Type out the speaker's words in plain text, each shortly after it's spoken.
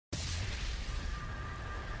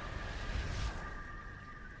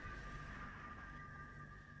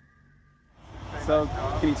So,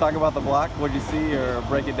 can you talk about the block? What did you see, or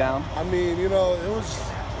break it down? I mean, it was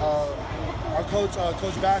our coach,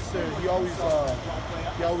 Coach Baxter. He always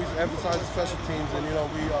emphasizes special teams, and we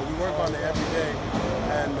work on it every day.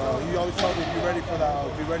 And he always tells me, be ready for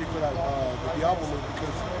that, the Diablo move,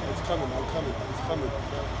 because it's coming. It's coming.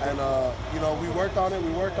 And we worked on it.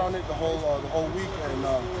 We worked on it the whole week, and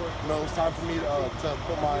it was time for me to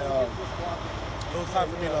put my. It was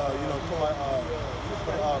time for me to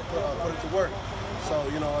put it to work. So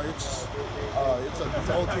it's a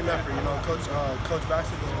whole team effort. Coach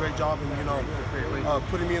Baxter does a great job in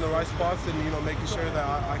putting me in the right spots and making sure that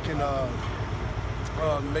I can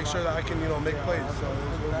make plays. So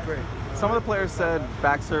it was great. Some of the players said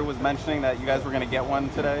Baxter was mentioning that you guys were going to get one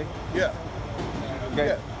today. Yeah. Okay.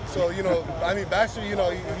 Yeah. So Baxter, he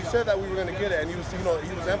said that we were going to get it, and he was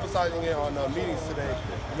emphasizing it on meetings today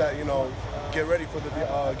that get ready for the B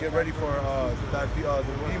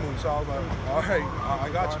move. So I was like, all right, I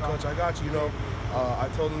got you, coach, I got you. I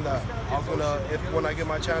told him that I was gonna, when I get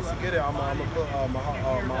my chance to get it, I'm gonna put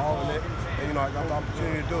my all in it, and I got the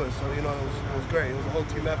opportunity to do it. So it was great. It was a whole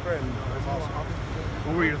team effort, and it was awesome.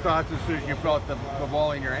 What were your thoughts as soon as you felt the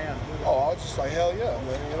ball in your hand? Oh, I was just like, hell yeah,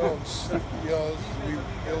 man. It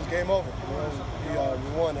was game over. We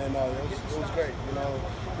won, and it was great.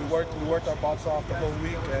 We worked our butts off the whole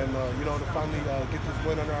week, and to finally get this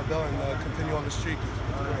win under our belt and continue on the streak is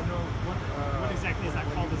great. What exactly is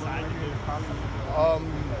that call designed to do?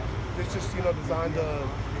 It's just designed to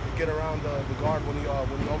get around the guard when he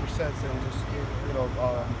oversets, and just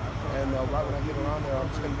right when I get around there, I'm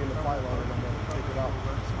just gonna be in the fight line and I'm gonna take it out.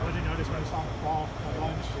 What did you notice when you saw the ball at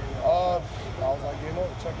lunch? I was like, game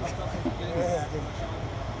over, check it out.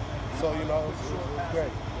 So it was great.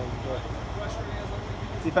 It was great.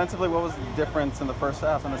 Defensively, what was the difference in the first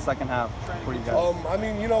half and the second half for you guys?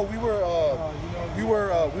 We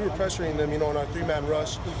were pressuring them, in our three-man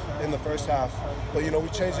rush in the first half. But we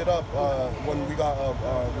changed it up when we got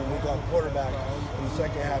quarterback in the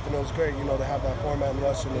second half, and it was great, to have that four-man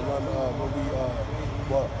rush and to run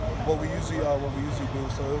what we usually do.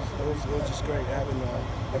 So it was just great having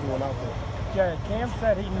everyone out there. Jay, Cam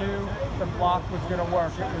said he knew the block was going to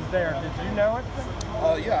work. It was there. Did you know it?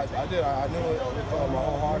 Yeah, I did. I knew it with my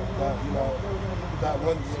whole heart. That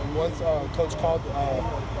once Coach called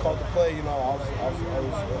the play, I was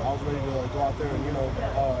ready to go out there and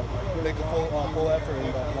make a full effort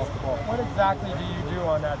and block the ball. What exactly do you do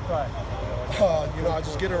on that play? I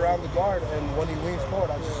just get around the guard, and when he leans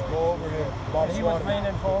forward, I just go over him, ball swat him. He was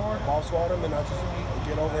leaning forward? Ball swat him, and I just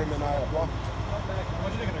get over him and I block him.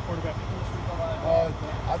 What do you think of the quarterback? I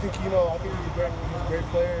think he's a great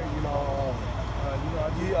player. He had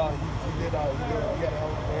a hell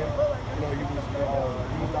of a game. He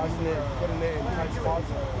was dicing it, putting it in tight spots.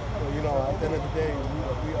 So, at the end of the day,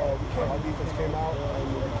 our defense came out,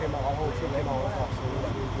 and our whole team came out on top. So it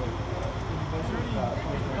was good.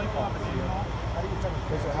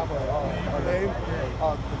 Does it have a name?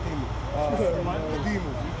 The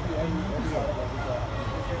Demu.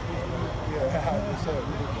 Yeah, yes, sir.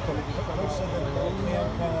 Coach said that you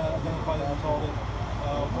can't identify that you called it.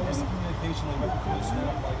 What was the communication like before the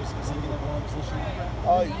snap? Was he in the wrong position?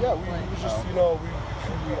 Yeah, we just,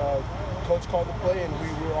 Coach called the play, and we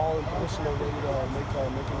were all in position and ready to make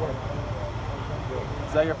it work.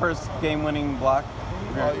 Is that your first game-winning block?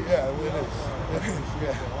 Yeah, it is.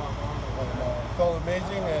 Yeah. And, it felt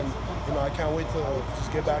amazing, and I can't wait to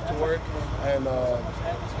just get back to work and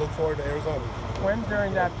look forward to Arizona. When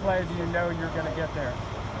during that play do you know you're going to get there?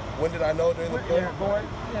 When did I know during the play?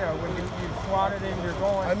 When you swatted in, you're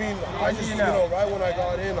going. I mean, I just, right when I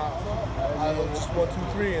got in, I was just 1, 2,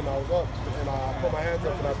 3, and I was up, and I put my hands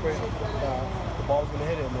up, and I prayed that the ball was going to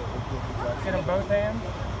hit it. Hit him both hands?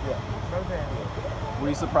 Yeah. Both hands. Were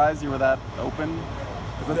you surprised you were that open?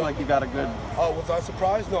 It looked like you got a good... Was I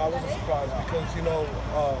surprised? No, I wasn't surprised because,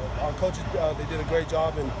 our coaches, they did a great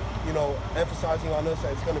job in, emphasizing on us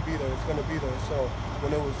that it's going to be there, it's going to be there. So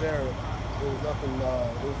when it was there, there was nothing to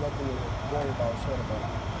worry about or sweat about.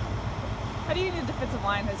 How do you think the defensive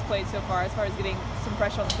line has played so far as getting some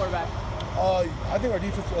pressure on the quarterback? I think our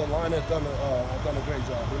defensive line has done a great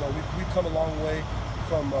job. We've come a long way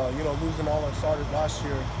from, losing all our starters last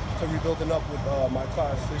year to rebuilding up with my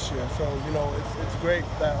class this year. So, it's great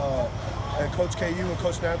that and Coach KU and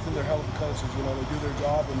Coach Nansen, they're hell of coaches. They do their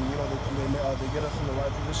job, and they get us in the right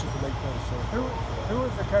position to make plays. So. Who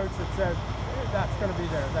was the coach that said that's going to be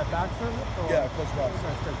there? Is that Baxter? Yeah, Coach Baxter.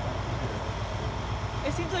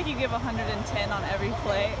 It seems like you give 110 on every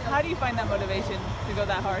play. How do you find that motivation to go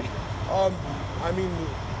that hard? I mean,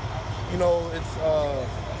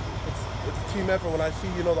 it's a team effort. When I see,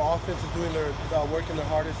 the offense is doing their working their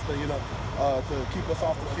hardest to, to keep us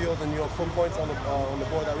off the field and put points on the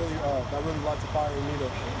board, that really lights a fire in me to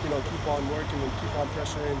keep on working and keep on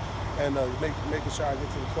pressuring and making sure I get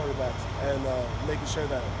to the quarterbacks and making sure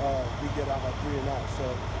that we get out by 3 and out. So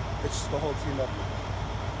it's just the whole team effort.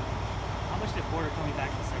 How much did Porter coming back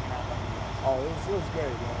in the second half? Oh, it was great,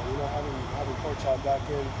 man. Having Porchard back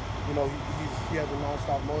in, he has a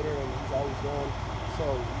nonstop motor and he's always going. So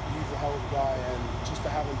he's a hell of a guy, and just to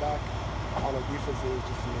have him back on the defense is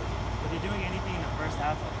just amazing. Were they doing anything in the first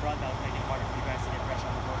half up front that was making it harder for you guys to get pressure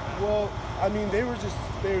on the quarterback? Well, I mean, they were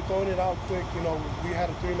throwing it out quick. We had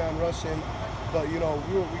a 3-man rush in, but we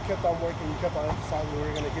kept on working. We kept on emphasizing we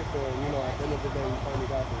were going to get there, and at the end of the day, we finally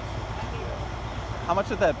got there. How much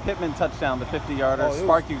did that Pittman touchdown, the 50-yarder,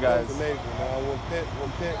 spark you guys? It was amazing, man. When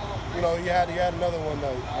Pitt, he had another one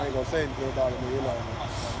that I ain't gonna say anything about it,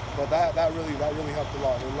 but that really helped a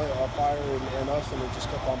lot. It lit a fire in us, and it just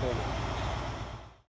kept on burning.